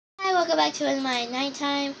welcome back to my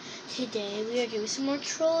nighttime. Today we are doing some more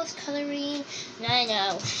trolls coloring. And I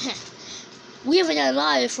know we haven't done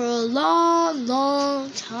live for a long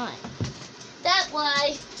time. That's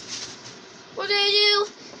why we're gonna do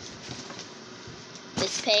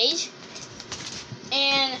this page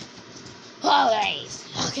and holidays.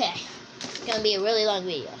 Okay, it's gonna be a really long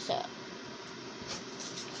video. So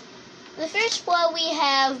the first one we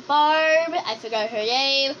have Barb, I forgot her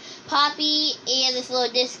name, Poppy, and this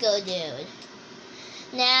little disco dude.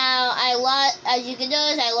 Now, as you can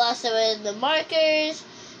notice, I lost some of the markers,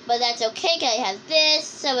 but that's okay because I have this.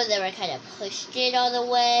 Some of them are kind of pushed in on the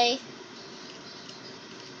way.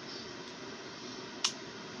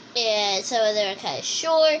 And some of them are kind of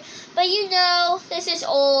short, but you know, this is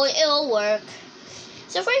old, it'll work.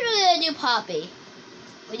 So first we're going to do Poppy.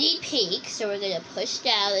 We need peak, so we're going to push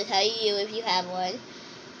down. That's how you do if you have one.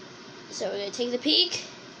 So we're going to take the peak,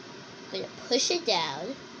 we're going to push it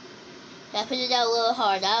down. Gotta put it down a little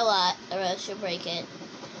hard, not a lot, or else you'll break it.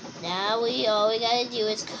 Now all we gotta do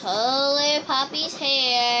is color Poppy's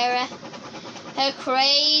hair. Her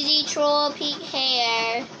crazy troll pink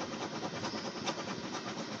hair.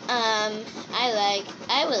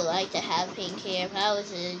 I would like to have pink hair if I was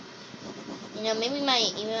a, you know, maybe even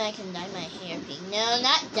I can dye my hair pink. No,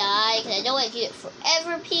 not dye, because I don't want to get it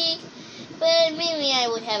forever pink, but maybe I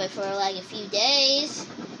would have it for like a few days.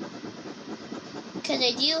 Because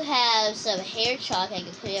I do have some hair chalk I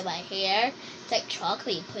can put in my hair. It's like chalk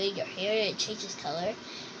when you put in your hair and it changes color.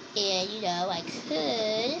 And, you know, I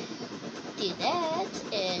could do that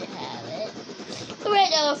and have it. But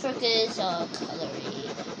right now we're focused on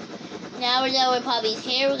coloring. Now we're done with Poppy's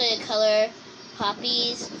hair. We're going to color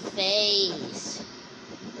Poppy's face.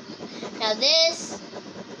 Now this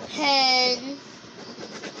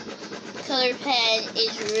colored pen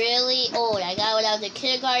is really old. I got it when I was in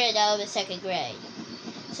kindergarten and now I'm in second grade.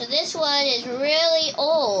 So this one is really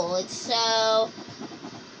old, so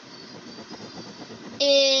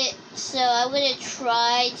I'm going to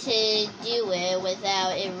try to do it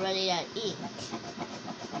without it running out of ink.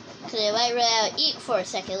 Because it might run out of ink for a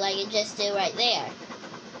second like it just did right there.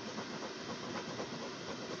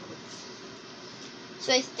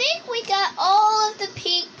 So I think we got all of the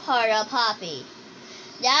pink part of Poppy.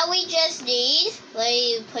 Now we just need, let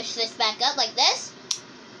me push this back up like this.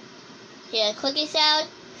 Hear a clicking sound.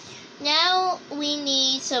 Now we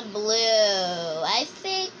need some blue. I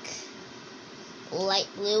think light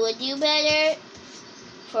blue would do better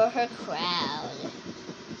for her crown.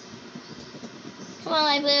 Come on,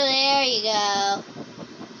 light blue, there you go.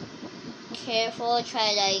 Careful,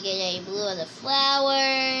 try not to get any blue on the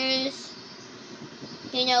flowers.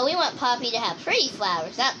 You know, we want Poppy to have pretty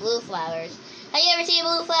flowers, not blue flowers. Have you ever seen a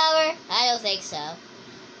blue flower? I don't think so.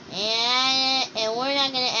 And we're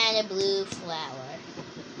not going to add a blue flower.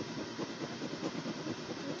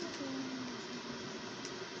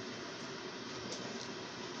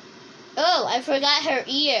 Oh, I forgot her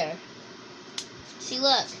ear. See,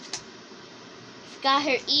 look. Forgot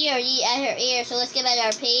her ear. We need to add her ear, so let's get back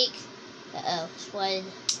our peak. Uh-oh, just one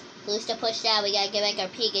blue to push down. We got to get back our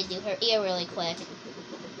peak and do her ear really quick.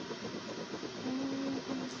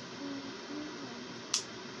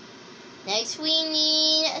 Next, we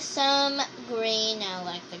need some green. Now,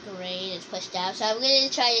 like the green is pushed down. So I'm going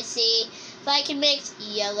to try to see if I can mix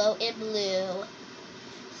yellow and blue.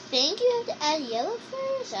 I think you have to add yellow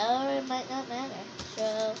first, or it might not matter.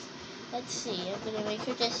 So, let's see. I'm going to make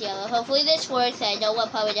her just yellow. Hopefully this works. I don't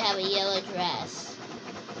want Poppy to have a yellow dress.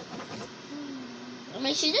 I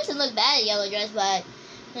mean, she doesn't look bad in a yellow dress, but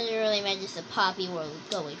it doesn't really matter. Just the Poppy we're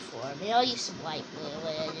going for. I mean, I'll use some light blue,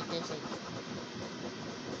 and it doesn't...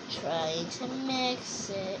 Trying to mix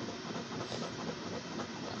it.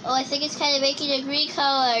 Oh, I think it's kind of making a green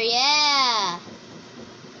color. Yeah.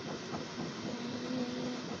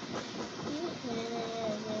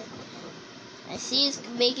 I see it's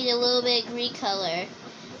making a little bit of green color.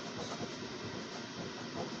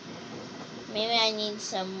 Maybe I need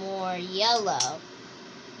some more yellow.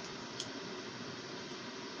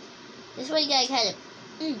 This way you gotta kind of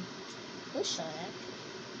push on it.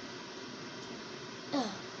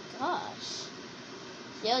 Oh gosh.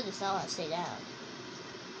 Yellow does not want to stay down.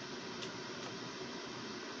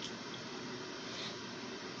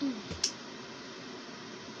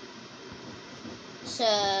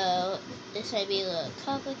 So, this might be a little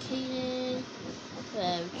complicated.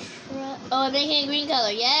 But oh, I'm making a green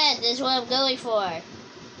color. Yes, this is what I'm going for.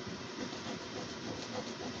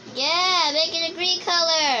 Yeah, making a green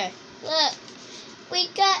color. Look, we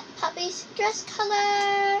got Poppy's dress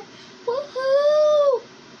color. Woohoo!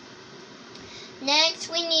 Next,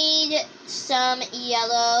 we need some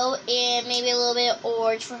yellow and maybe a little bit of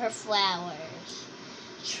orange for her flowers.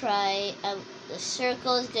 Try the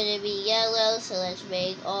circle is gonna be yellow, so let's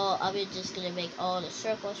make all. I'm just gonna make all the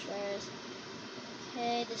circles first.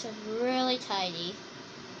 Okay, this one's really tiny.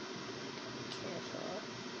 Careful.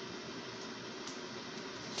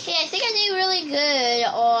 Okay, I think I did really good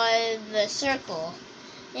on the circle.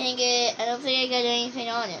 I don't think I got anything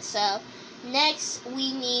on it. So next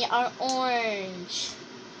we need our orange.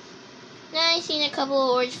 Now I've seen a couple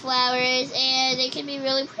of orange flowers, and they can be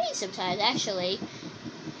really pretty sometimes, actually.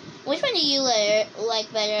 Which one do you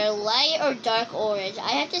like better, light or dark orange?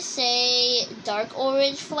 I have to say dark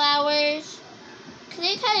orange flowers, because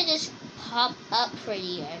they kind of just pop up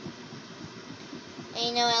prettier. And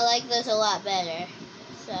you know, I like those a lot better.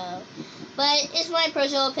 So, but it's my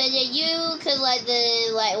personal opinion. You could like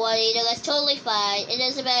the light one, you know, that's totally fine. It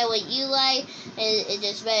doesn't matter what you like. It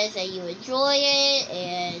just matters that you enjoy it,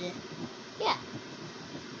 and yeah.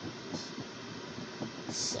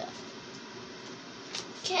 So,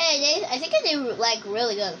 okay, I think I did like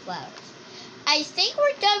really good with flowers. I think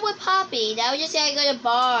we're done with Poppy. Now we just gotta go to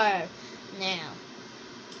Barb now.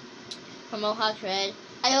 For Mohawk Red.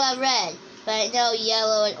 I don't have red, but I know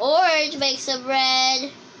yellow and orange makes them red.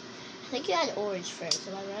 I think you had orange first,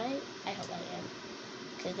 am I right? I hope I am.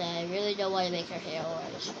 Because I really don't want to make her hair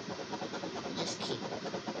orange. Just keep it.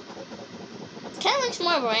 It kind of looks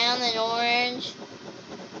more brown than orange.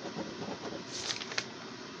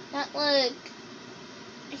 Not look.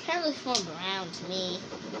 It kind of looks more brown to me.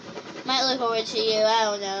 Might look orange to you, I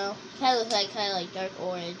don't know. Kind of looks kind of like dark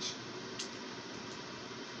orange.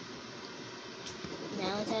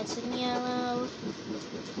 Now let's add some yellow.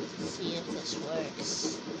 Let's see if this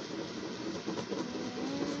works.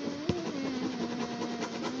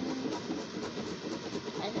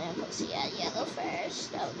 I think I'm supposed to add yellow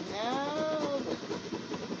first. Oh no!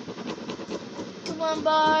 Come on,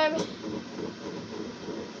 Barb. I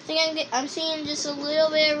think I'm seeing just a little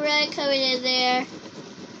bit of red coming in there.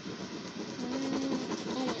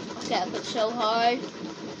 Okay, I put so hard.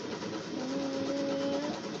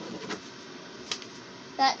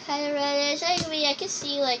 That kind of reddish. I mean, I can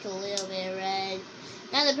see like a little bit of red.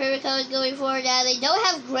 Now the perfect color is going forward. Now they don't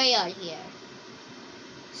have gray on here,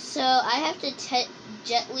 so I have to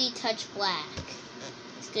gently touch black.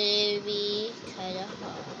 It's gonna be kind of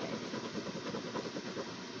hard.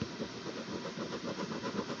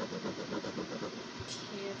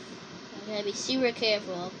 I'm gonna be super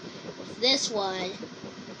careful with this one,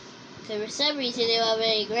 because for some reason they don't have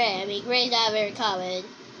any gray. I mean, gray is not very common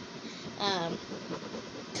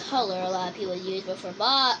color a lot of people use, but for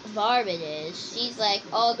Barb it is. She's like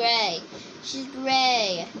all gray. She's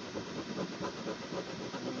gray.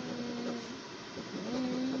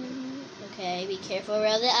 Okay, be careful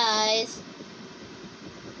around the eyes.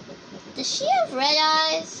 Does she have red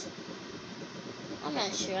eyes? I'm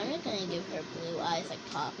not sure. I'm just gonna give her blue eyes like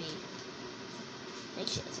Poppy. I think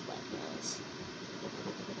she has a black nose.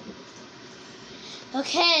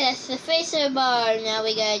 Okay, that's the face of Barb. Now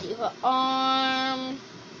we gotta do her arm.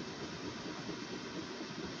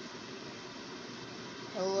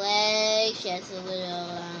 Her legs. She has a little,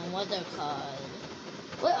 what they're called.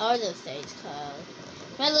 What are those things called?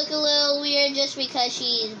 Might look a little weird just because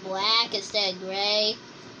she's black instead of gray.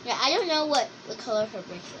 Yeah, I don't know what the color of her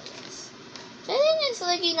bracelet is. So I think it's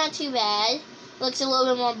looking not too bad. Looks a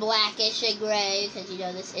little bit more blackish and gray because, you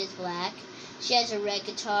know, this is black. She has a red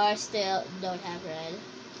guitar, still don't have red.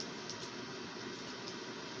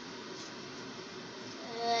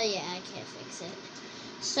 Yeah, I can't fix it.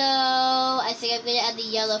 So, I think I'm going to add the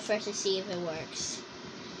yellow first to see if it works.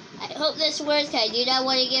 I hope this works, because I do not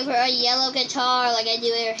want to give her a yellow guitar like I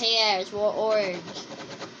do in her hair. It's more orange.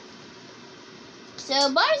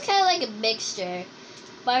 So, Barb's kind of like a mixture.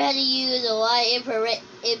 Barb had to use a lot of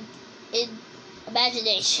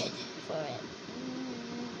imagination for it.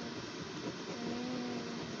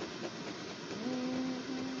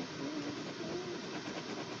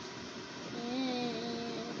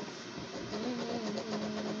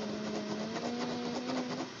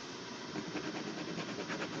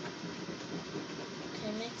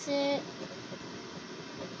 It.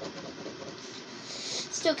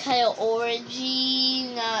 Still kind of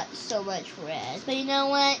orangey, not so much red. But you know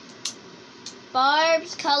what?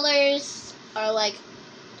 Barb's colors are like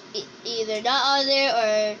either not on there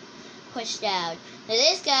or pushed down. Now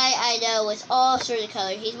this guy I know was all sorts of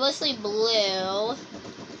colors. He's mostly blue,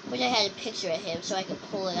 which I had a picture of him so I could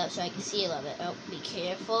pull it up so I could see a little bit. Oh, be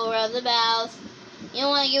careful around the mouth. You don't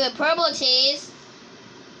want to give it purple teeth.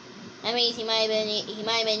 That means he might have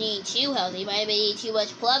been eating too healthy. He might have been eating too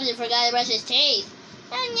much plums and forgot to brush his teeth.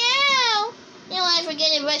 Oh no! You don't want to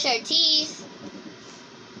forget to brush our teeth.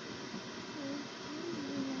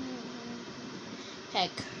 Okay,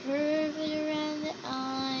 curve it around the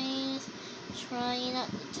eyes. Trying not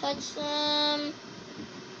to touch them.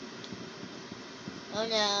 Oh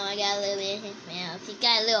no, I got a little bit in his mouth. He's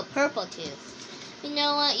got a little purple tooth. You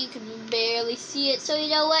know what? You can barely see it. So you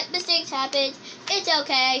know what? Mistakes happen. It's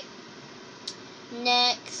okay.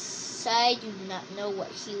 Next, I do not know what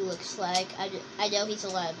he looks like. I know he's a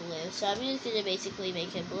lot of blue. So I'm just going to basically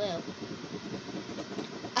make him blue.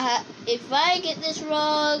 If I get this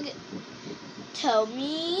wrong, tell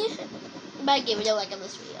me. But give it a like on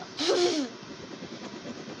this video.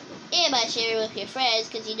 And by share it with your friends,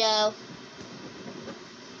 because you know.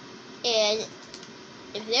 And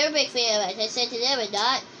if they're a big fan of it, I said to them or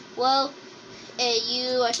not, well, and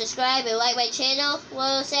you are subscribed and like my channel,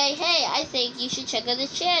 well, say, hey, I think you should check out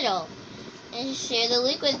this channel. And share the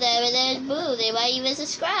link with them, and then boom, they might even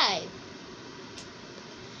subscribe.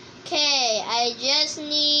 Okay, I just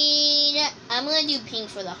need, I'm going to do pink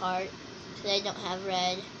for the heart, because I don't have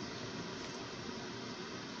red.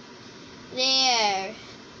 There.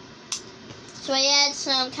 So I add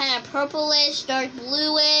some kind of purplish, dark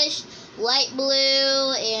bluish, light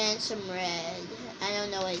blue, and some red. I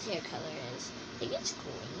don't know what his hair color is. I think it's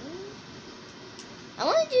green. I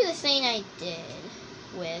want to do the thing I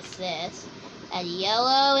did with this. Add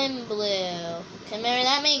yellow and blue. Cause remember,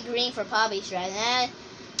 that made green for Poppy's right?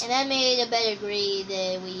 And that made a better green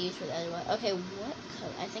than we used for the other one. Okay, what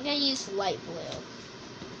color? I think I used light blue.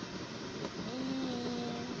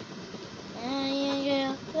 And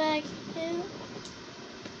go back to.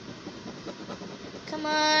 Come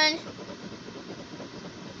on.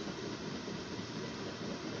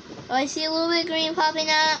 Oh, I see a little bit of green popping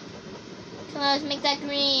up. Come on, let's make that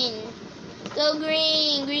green. Go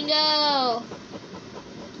green, green go.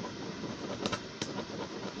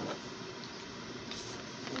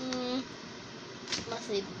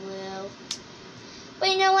 Mostly blue. But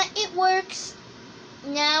you know what? It works.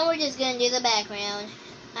 Now we're just going to do the background.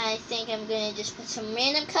 I think I'm going to just put some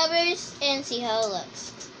random covers and see how it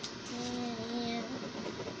looks.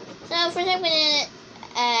 So first I'm going to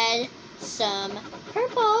add some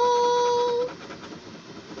purple.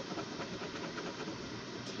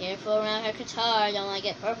 Careful around her guitar. Don't want to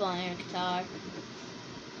get purple on her guitar.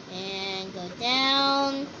 And go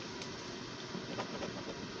down.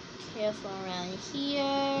 Careful around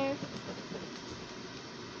here.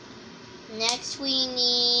 Next we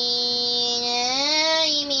need,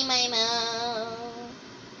 you mean my mouth,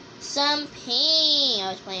 some pink.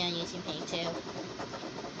 I was planning on using pink too.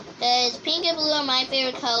 Because pink and blue are my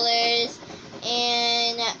favorite colors.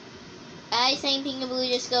 And I think pink and blue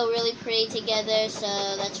just go really pretty together. So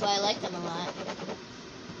that's why I like them a lot.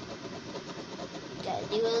 Gotta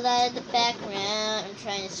do a lot of the background. I'm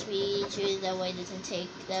trying to switch it. That way it doesn't take,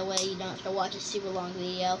 that way you don't have to watch a super long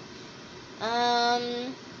video.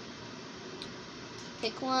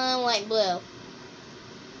 Pick one, light blue.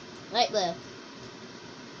 Light blue.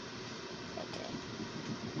 Okay.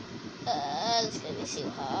 It's gonna be so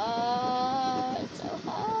hard. So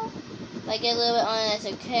hard. If I get a little bit on, that's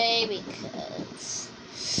okay, because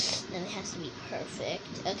then it has to be perfect.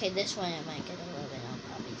 Okay, this one I might get a little bit on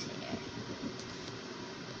Poppy's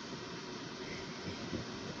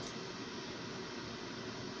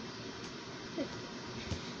hair.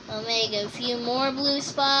 I'll make a few more blue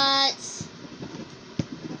spots.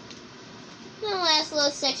 The last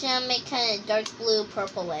little section I'll make kind of dark blue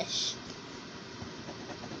purplish.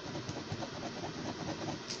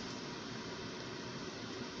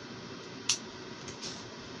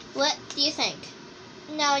 What do you think?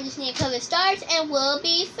 Now I just need to cover the stars and we'll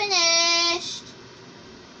be finished.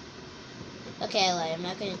 Okay, I lied. I'm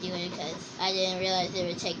not going to do it because I didn't realize it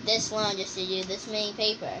would take this long just to do this many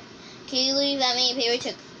paper. Can you believe that many paper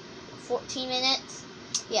took 14 minutes?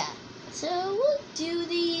 Yeah. So we'll do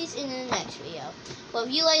these in the next video. Well,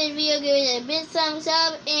 if you like this video, give it a big thumbs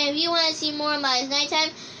up. And if you want to see more of my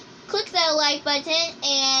nighttime, click that like button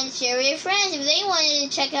and share with your friends if they wanted to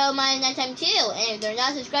check out my nighttime too. And if they're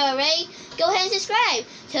not subscribed already, go ahead and subscribe.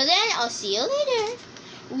 Till then, I'll see you later.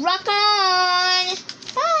 Rock on!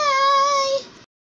 Bye!